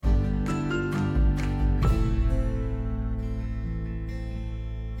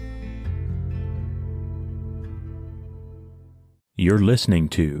You're listening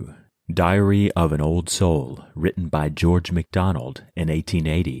to Diary of an Old Soul, written by George MacDonald in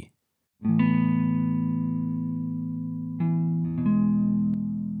 1880.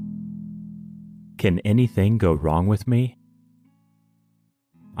 Can anything go wrong with me?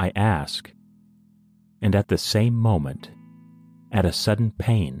 I ask, and at the same moment, at a sudden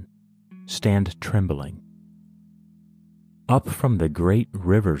pain, stand trembling. Up from the great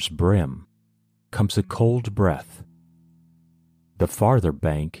river's brim comes a cold breath. The farther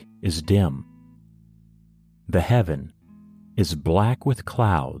bank is dim. The heaven is black with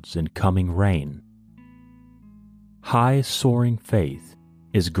clouds and coming rain. High soaring faith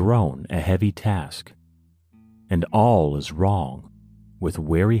is grown a heavy task, and all is wrong with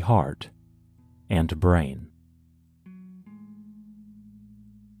weary heart and brain.